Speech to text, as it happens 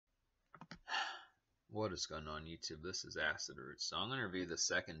What is going on YouTube? This is Acid Roots. So I'm going to review the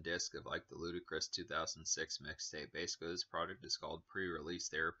second disc of like the Ludacris 2006 mixtape. Basically, this project is called Pre-Release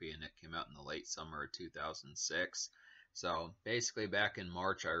Therapy and it came out in the late summer of 2006. So basically back in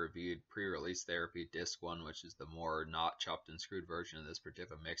March I reviewed Pre-Release Therapy Disc 1, which is the more not chopped and screwed version of this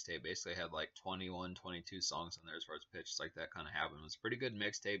particular mixtape. Basically had like 21, 22 songs on there as far as pitches like that kind of happened. It was a pretty good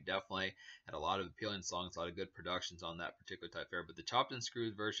mixtape, definitely. Had a lot of appealing songs, a lot of good productions on that particular type fare. But the chopped and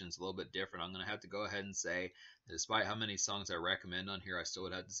screwed version is a little bit different. I'm going to have to go ahead and say, despite how many songs I recommend on here, I still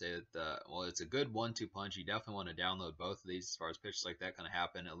would have to say that well, it's a good 1-2 punch. You definitely want to download both of these as far as pitches like that kind of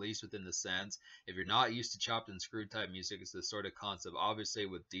happen, at least within the sense. If you're not used to chopped and screwed type music, it's the sort of concept. Obviously,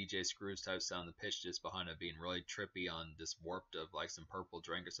 with DJ Screws type sound, the pitch just behind it being really trippy on just warped of like some purple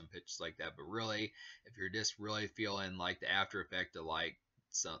drink or some pitches like that. But really, if you're just really feeling like the after effect of like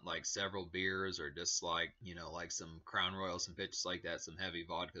several beers or just like like some Crown Royal, some pitches like that, some heavy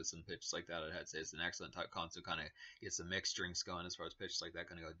vodka, some pitches like that, I'd have to say it's an excellent type concept. Kind of get some mixed drinks going as far as pitches like that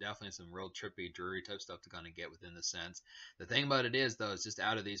kind of go. Definitely some real trippy, dreary type stuff to kind of get within the sense. The thing about it is though, it's just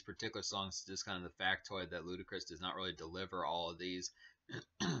out of these particular songs, just kind of the factoid that Ludacris does not really deliver all of these.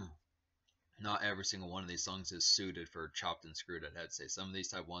 Not every single one of these songs is suited for chopped and screwed. I'd have to say some of these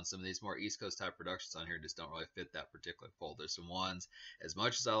type ones, some of these more East Coast type productions on here just don't really fit that particular fold. There's some ones, as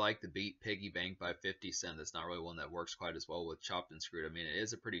much as I like the beat Piggy Bank by 50 Cent, that's not really one that works quite as well with chopped and screwed. I mean, it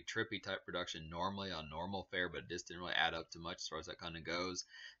is a pretty trippy type production normally on normal fare, but it just didn't really add up to much as far as that kind of goes.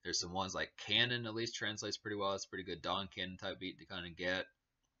 There's some ones like Cannon at least translates pretty well. It's a pretty good Don Cannon type beat to kind of get.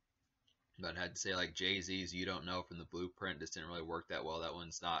 But I had to say like Jay-Z's You Don't Know from the Blueprint just didn't really work that well. That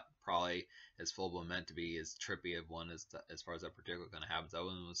one's not probably as full-blown meant to be as trippy of one as far as that particular kind of happens. That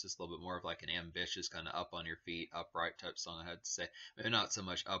one was just a little bit more of like an ambitious kind of up on your feet, upright type song, I had to say. Maybe not so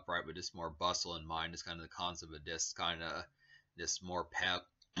much upright, but just more bustle in mind. Just kind of the concept of just kind of just more pep.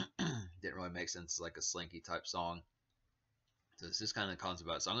 Didn't really make sense as like a slinky type song. So it's just kind of the concept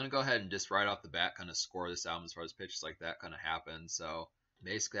about it. So I'm going to go ahead and just right off the bat kind of score this album as far as pitches like that kind of happen. So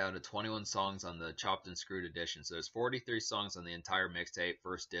basically out of 21 songs on the chopped and screwed edition, so there's 43 songs on the entire mixtape,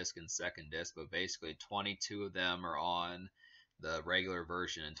 first disc and second disc, but basically 22 of them are on the regular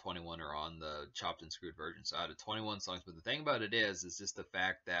version and 21 are on the chopped and screwed version. So out of 21 songs, but the thing about it is just the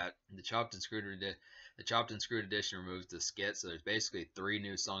fact that the chopped and screwed edition removes the skit. So there's basically 3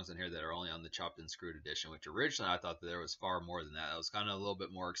 new songs in here that are only on the chopped and screwed edition, which originally I thought that there was far more than that. I was kind of a little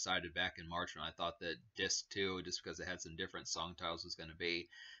bit more excited back in March when I thought that disc 2, just because it had some different song titles, was going to be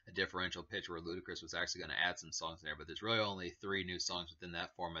a differential pitch where Ludacris was actually going to add some songs in there. But there's really only 3 new songs within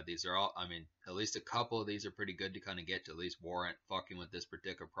that format. These are all, I mean, at least a couple of these are pretty good to kind of get to at least warrant fucking with this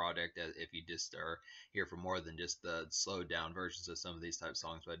particular project, as if you just are here for more than just the slowed down versions of some of these type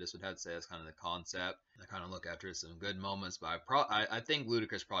songs. But I just would have to say that's kind of the concept. I kind of look after some good moments, but I think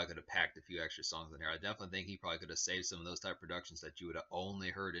Ludacris probably could have packed a few extra songs in here. I definitely think he probably could have saved some of those type productions that you would have only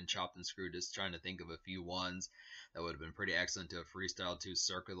heard in chopped and screwed. Just trying to think of a few ones that would have been pretty excellent to a freestyle to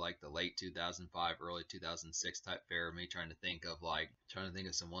circa like the late 2005, early 2006 type fare. Me trying to think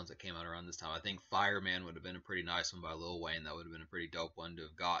of some ones that came out around this time. I think Fireman would have been a pretty nice one by Lil Wayne. That would have been a pretty dope one to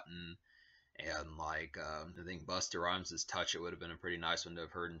have gotten. And like I think Busta Rhymes' Touch It would have been a pretty nice one to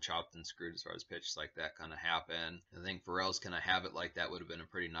have heard and chopped and screwed as far as pitches like that kind of happen. I think Pharrell's Can I Have It Like That would have been a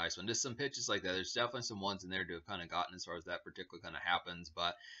pretty nice one. Just some pitches like that. There's definitely some ones in there to have kind of gotten as far as that particular kind of happens,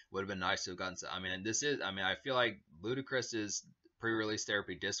 but would have been nice to have gotten some. I feel like Ludacris is Pre-Release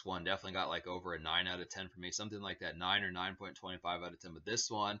Therapy Disc 1 definitely got like over a 9 out of 10 for me, something like that, 9 or 9.25 out of 10. But this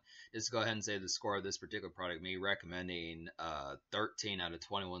one, just go ahead and say the score of this particular product, me recommending 13 out of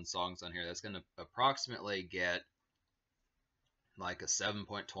 21 songs on here. That's going to approximately get like a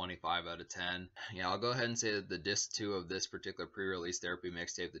 7.25 out of 10. Yeah, I'll go ahead and say that the disc 2 of this particular Pre-Release Therapy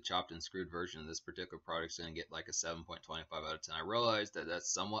mixtape, the chopped and screwed version of this particular product, is going to get like a 7.25 out of 10. I realize that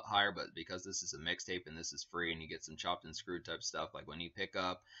that's somewhat higher, but because this is a mixtape and this is free and you get some chopped and screwed type stuff, like when you pick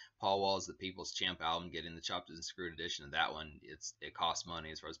up Paul Wall's The People's Champ album, getting the chopped and screwed edition of that one, it costs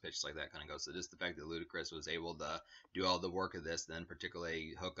money as far as pitches like that kind of goes. So just the fact that Ludacris was able to do all the work of this, then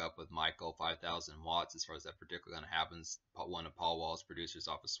particularly hook up with Michael 5000 watts as far as that particular kind of happens, one of Paul Wall's producers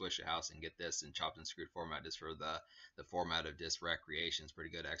off of Swishahouse, and get this in chopped and screwed format just for the format of disc recreation. It's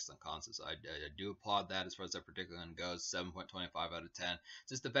pretty good, excellent concept. So I do applaud that as far as that particular one goes. 7.25 out of 10.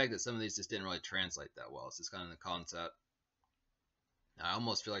 Just the fact that some of these just didn't really translate that well. It's just kind of the concept. I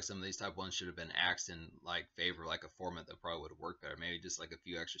almost feel like some of these type ones should have been axed in like favor like a format that probably would have worked better. Maybe just like a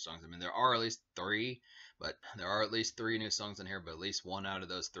few extra songs. I mean, there are at least 3, but there are at least 3 new songs in here, but at least one out of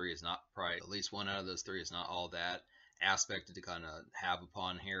those 3 is not all that. aspect to kind of have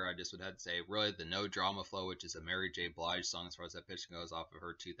upon here, I just would have to say really the No Drama Flow, which is a Mary J. Blige song as far as that pitch goes off of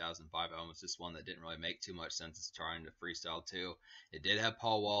her 2005 album. It's just one that didn't really make too much sense. It's trying to freestyle too. It did have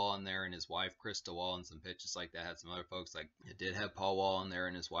Paul Wall on there and his wife Crystal Wall and some pitches like that. Had some other folks like it did have Paul Wall on there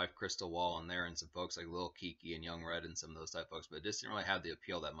and his wife Crystal Wall on there and some folks like Lil Kiki and Young Red and some of those type folks. But it just didn't really have the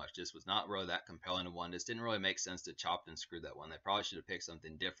appeal that much. Just was not really that compelling of one. Just didn't really make sense to chop and screw that one. They probably should have picked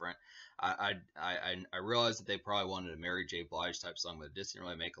something different. I realized that they probably wanted a Mary J. Blige type song, but it just didn't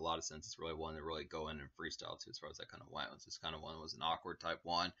really make a lot of sense. It's really one to really go in and freestyle to as far as that kind of went. It was just kind of one that was an awkward type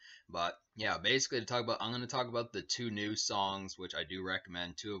one. But yeah, basically I'm going to talk about the two new songs, which I do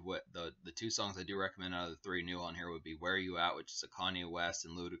recommend. Two of what the two songs I do recommend out of the three new on here would be Where You At, which is a Kanye West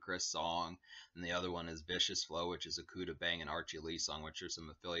and Ludacris song. And the other one is Vicious Flow, which is a Kuda Bang and Archie Lee song, which are some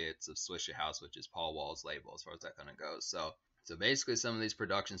affiliates of Swishahouse, which is Paul Wall's label as far as that kind of goes. So basically some of these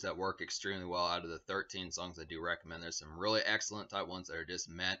productions that work extremely well out of the 13 songs I do recommend. There's some really excellent type ones that are just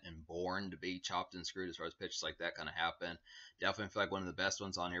meant and born to be chopped and screwed as far as pitches like that kind of happen. Definitely feel like one of the best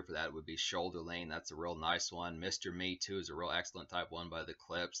ones on here for that would be Shoulder Lean. That's a real nice one. Mr. Me Too is a real excellent type one by the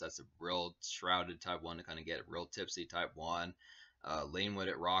Clips. That's a real shrouded type one to kind of get a real tipsy type one. Lean With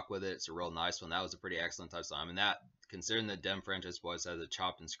It, Rock With It. It's a real nice one. That was a pretty excellent type song. I mean, that, considering the Dem Franchise Boys has a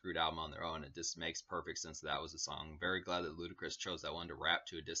chopped and screwed album on their own, it just makes perfect sense that was a song. I'm very glad that Ludacris chose that one to rap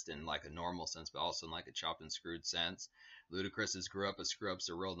to, just in like a normal sense, but also in like a chopped and screwed sense. Ludacris's Grew Up a Screw Up's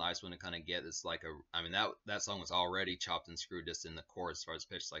a real nice one to kind of get. It's like I mean, that song was already chopped and screwed just in the chorus as far as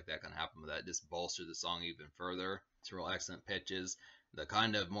pitches like that kind of happen, but that just bolstered the song even further. It's real excellent pitches. The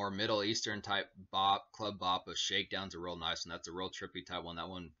kind of more Middle Eastern type bop, club bop of Shakedown's a real nice one. That's a real trippy type one. That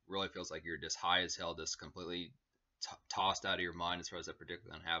one really feels like you're just high as hell, just completely tossed out of your mind as far as that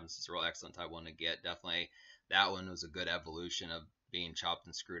particular one happens. It's a real excellent type one to get. Definitely that one was a good evolution of being chopped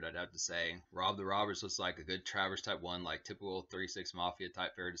and screwed, I'd have to say. Rob the Robbers was like a good Travers type one, like typical 3-6 Mafia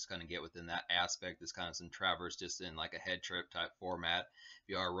type fare, just kind of get within that aspect. It's kind of some Travers just in like a head trip type format. If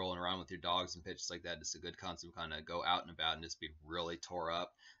you are rolling around with your dogs and pitches like that, just a good concept, kind of go out and about and just be really tore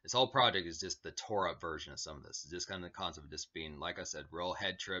up. This whole project is just the tore up version of some of this. It's just kind of the concept of just being, like I said, real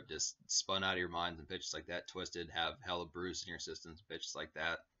head trip, just spun out of your minds and pitches like that, twisted, have hella bruise in your systems, pitches like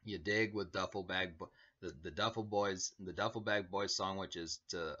that. You Dig with Duffel Bag, the Duffel Bag Boys song, which is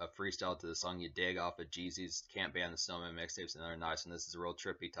a freestyle to the song You Dig off of Jeezy's Can't Ban the Snowman mixtapes, another nice one. This is a real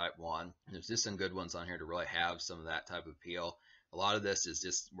trippy type one. There's just some good ones on here to really have some of that type of appeal. A lot of this is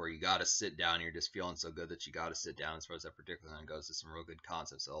just where you got to sit down. You're just feeling so good that you got to sit down as far as that particular one goes. There's some real good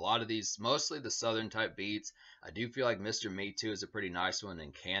concepts. So a lot of these, mostly the southern type beats. I do feel like Mr. Me Too is a pretty nice one,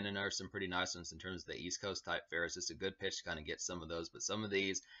 and Cannon are some pretty nice ones in terms of the East Coast type fare. It's just a good pitch to kind of get some of those. But some of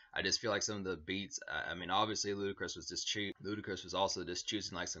these, I just feel like some of the beats, I mean, obviously Ludacris was just cheap. Ludacris was also just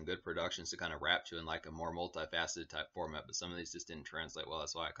choosing like some good productions to kind of rap to in like a more multifaceted type format. But some of these just didn't translate well.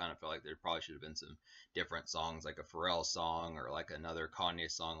 That's why I kind of felt like there probably should have been some different songs, like a Pharrell song or like another Kanye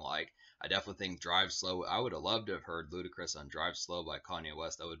song. Like I definitely think Drive Slow, I would have loved to have heard Ludacris on Drive Slow by Kanye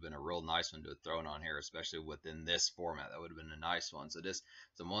West. That would have been a real nice one to have thrown on here, especially within this format. That would have been a nice one. So just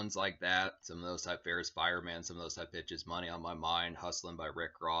some ones like that, some of those type fares, Fireman, some of those type pitches, Money on My Mind, Hustlin' by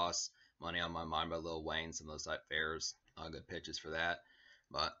Rick Ross, Money on My Mind by Lil Wayne, some of those type fares, good pitches for that.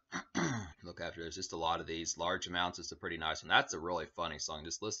 But look after, there's just a lot of these. Large Amounts is a pretty nice one. That's a really funny song.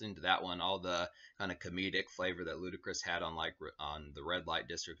 Just listening to that one, all the kind of comedic flavor that Ludacris had on the Red Light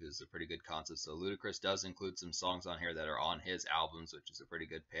District is a pretty good concept. So Ludacris does include some songs on here that are on his albums, which is a pretty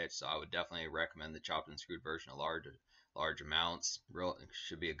good pitch. So I would definitely recommend the chopped and screwed version of Large Amounts.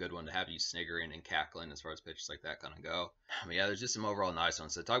 Should be a good one to have you sniggering and cackling as far as pitches like that kind of go. But yeah, there's just some overall nice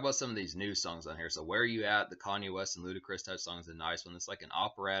ones. So talk about some of these new songs on here. So Where You At, the Kanye West and Ludacris type song, is a nice one. It's like an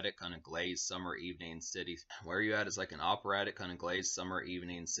operatic kind of glazed summer evening city. Where You At is like an operatic kind of glazed summer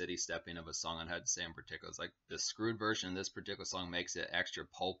evening city stepping of a song. I had to say in particular, it's like the screwed version of this particular song makes it extra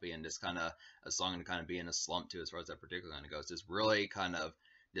pulpy and just kind of a song to kind of be in a slump to as far as that particular kind of goes. Just really kind of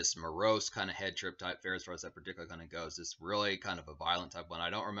this morose kind of head trip type fare as far as that particular kind of goes. This really kind of a violent type one. I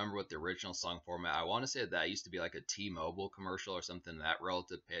don't remember what the original song format. I want to say that used to be like a T-Mobile commercial or something, that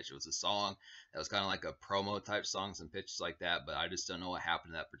relative pitch. It was a song that was kind of like a promo type songs and pitches like that, but I just don't know what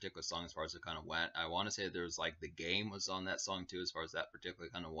happened to that particular song as far as it kind of went. I want to say there was like The Game was on that song too as far as that particular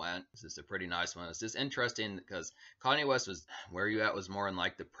kind of went. It's just a pretty nice one. It's just interesting because Kanye West was, Where You At was more in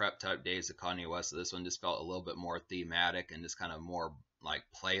like the prep type days of Kanye West, so this one just felt a little bit more thematic and just kind of more like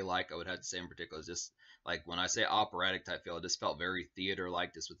play like, I would have to say in particular. Just like when I say operatic type feel, it just felt very theater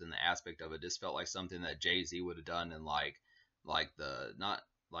like, just within the aspect of it. Just felt like something that Jay-Z would have done in like the, not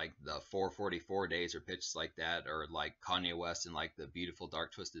like the 444 days or pitches like that, or like Kanye West in like the Beautiful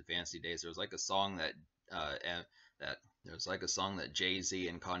Dark Twisted Fantasy days. There was like a song that that there's like a song that Jay-Z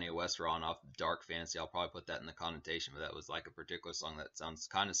and Kanye West were on off Dark Fantasy. I'll probably put that in the connotation, but that was like a particular song that sounds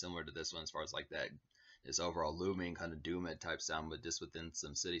kind of similar to this one as far as like that this overall looming kind of doom type sound, but just within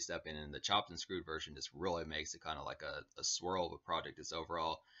some city stepping. And the chopped and screwed version just really makes it kind of like a swirl of a project. This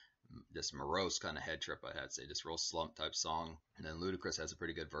overall this morose kind of head trip, I'd have to say, just real slump type song. And then Ludacris has a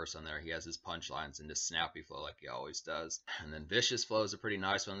pretty good verse on there. He has his punchlines and this snappy flow like he always does. And then Vicious Flow is a pretty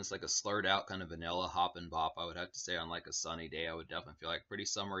nice one. It's like a slurred out kind of vanilla hop and bop, I would have to say. On like a sunny day, I would definitely feel like pretty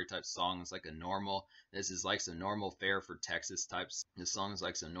summery type song. It's like a normal, this is like some normal fare for Texas types. This song is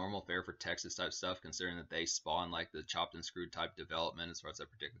like some normal fare for Texas type stuff, considering that they spawn like the chopped and screwed type development as far as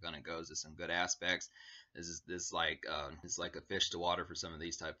that particular kind of goes. There's some good aspects. This like it's like a fish to water for some of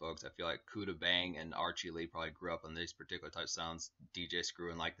these type folks. I feel like Kuda Bang and Archie Lee probably grew up on these particular type sounds. DJ Screw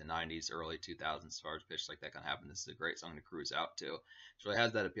in like the 90s, early 2000s, as far as pitch like that kind of happened. This is a great song to cruise out to. It really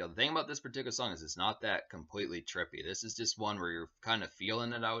has that appeal. The thing about this particular song is it's not that completely trippy. This is just one where you're kind of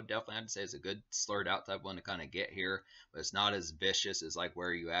feeling it. I would definitely have to say it's a good slurred out type one to kind of get here, but it's not as vicious as like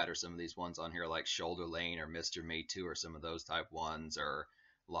Where You At or some of these ones on here like Shoulder Lane or Mr. Me Too or some of those type ones, or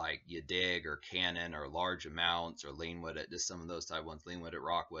like You Dig or Cannon or Large Amounts or Lean With It, just some of those type ones. Lean With It,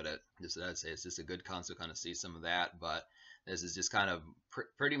 Rock With It. Just I'd say it's just a good concept, kind of see some of that, but this is just kind of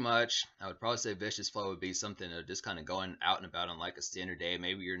pretty much, I would probably say Vicious Flow would be something to just kind of going out and about on like a standard day.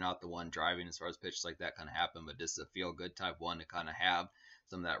 Maybe you're not the one driving as far as pitches like that kind of happen, but just a feel good type one to kind of have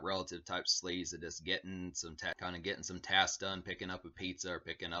some of that relative type sleaze of just getting some kind of getting some tasks done, picking up a pizza or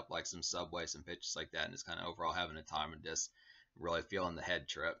picking up like some Subway, some pitches like that, and just kind of overall having a time and just really feeling the head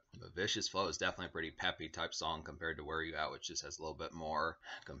trip. But Vicious Flow is definitely a pretty peppy type song compared to Where You At, which just has a little bit more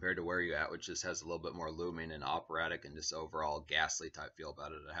looming and operatic and just overall ghastly type feel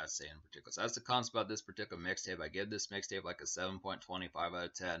about it, I have to say in particular. So that's the concept about this particular mixtape. I give this mixtape like a 7.25 out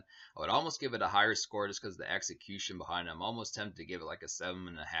of 10. I would almost give it a higher score just because of the execution behind it. I'm almost tempted to give it like a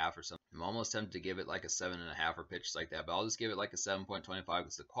 7.5 or something. I'm almost tempted to give it like a 7.5 or pitches like that, but I'll just give it like a 7.25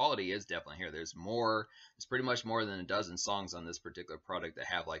 because the quality is definitely here. There's pretty much more than a dozen songs on this particular product that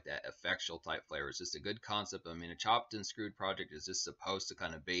have like that effectual type flavor. It's just a good concept. I mean, a chopped and screwed project is just supposed to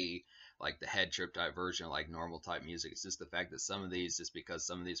kind of be like the head trip type version, like normal type music. It's just the fact that some of these, just because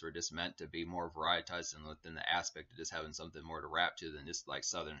some of these were just meant to be more varietized and within the aspect of just having something more to rap to than just like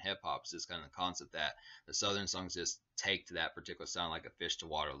Southern hip hop. It's just kind of the concept that the Southern songs just take to that particular sound like a fish to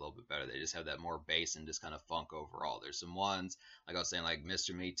water a little bit better. They just have that more bass and just kind of funk overall. There's some ones, like I was saying, like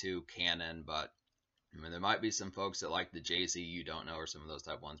Mr. Me Too, Cannon, but I mean, there might be some folks that like the Jay-Z You Don't Know or some of those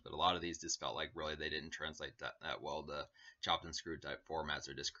type ones, but a lot of these just felt like really they didn't translate that well to chopped and screwed type formats,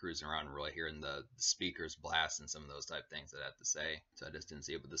 or just cruising around and really hearing the speakers blast and some of those type things that I have to say. So I just didn't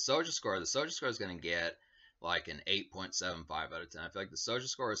see it. But the Soulja score is going to get like an 8.75 out of 10. I feel like the Soulja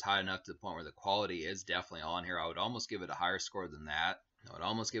score is high enough to the point where the quality is definitely on here. I would almost give it a higher score than that. I would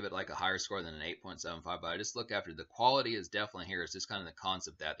almost give it like a higher score than an 8.75, but I just look after the quality is definitely here. It's just kind of the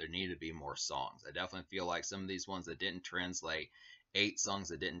concept that there need to be more songs. I definitely feel like some of these ones that didn't translate, 8 songs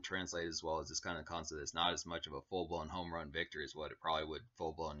that didn't translate as well as this kind of concept. It's not as much of a full-blown home run victory as what it probably would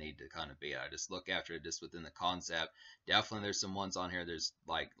full-blown need to kind of be. I just look after it just within the concept. Definitely there's some ones on here. There's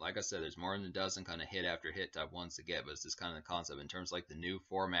like I said, there's more than a dozen kind of hit after hit type ones to get, but it's just kind of the concept in terms of like the new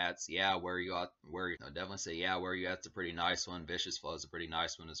formats. Yeah, Where You At, definitely say yeah, Where You At's a pretty nice one. Vicious Flow is a pretty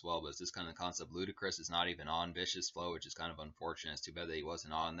nice one as well, but it's just kind of the concept. Ludacris is not even on Vicious Flow, which is kind of unfortunate. It's too bad that he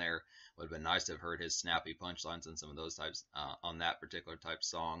wasn't on there. Would have been nice to have heard his snappy punchlines and some of those types on that particular type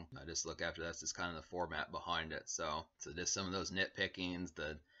song. I just look after that's just kind of the format behind it. So just some of those nitpickings,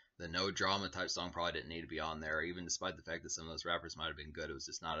 the no drama type song probably didn't need to be on there, even despite the fact that some of those rappers might have been good. It was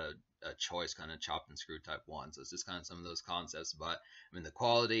just not a choice kind of chopped and screwed type one. So it's just kind of some of those concepts. But I mean, the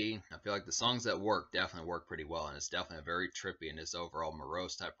quality, I feel like the songs that work definitely work pretty well, and it's definitely a very trippy and this overall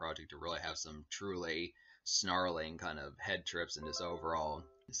morose type project to really have some truly snarling kind of head trips and just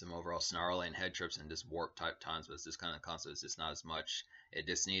some overall snarling head trips and just warp type times. But it's just kind of concept. It's just not as much. It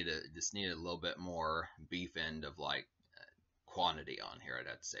just needed a little bit more beef end of like quantity on here, I'd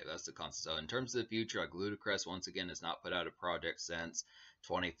have to say. That's the concept. So in terms of the future, like Ludacris once again has not put out a project since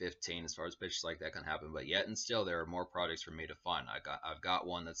 2015 as far as pitches like that can happen, but yet and still there are more projects for me to find. I've got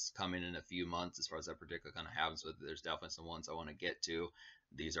one that's coming in a few months as far as that particular kind of happens, but there's definitely some ones I want to get to.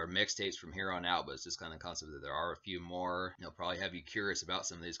 These are mixtapes from here on out, but it's just kind of the concept that there are a few more. They'll probably have you curious about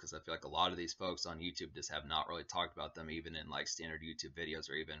some of these because I feel like a lot of these folks on YouTube just have not really talked about them even in like standard YouTube videos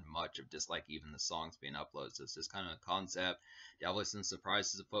or even much of just like even the songs being uploaded. So it's just kind of a concept. Definitely some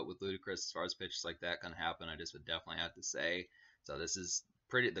surprises afoot with Ludacris as far as pitches like that kind of happen. I just would definitely have to say. So this is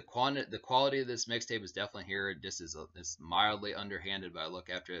the quality of this mixtape is definitely here. This is it's mildly underhanded, but I look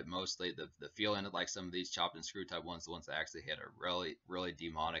after it mostly the feeling of like some of these chopped and screw type ones, the ones that actually hit are really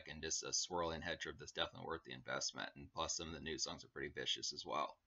demonic, and just a swirling head trip that's definitely worth the investment. And plus some of the new songs are pretty vicious as well.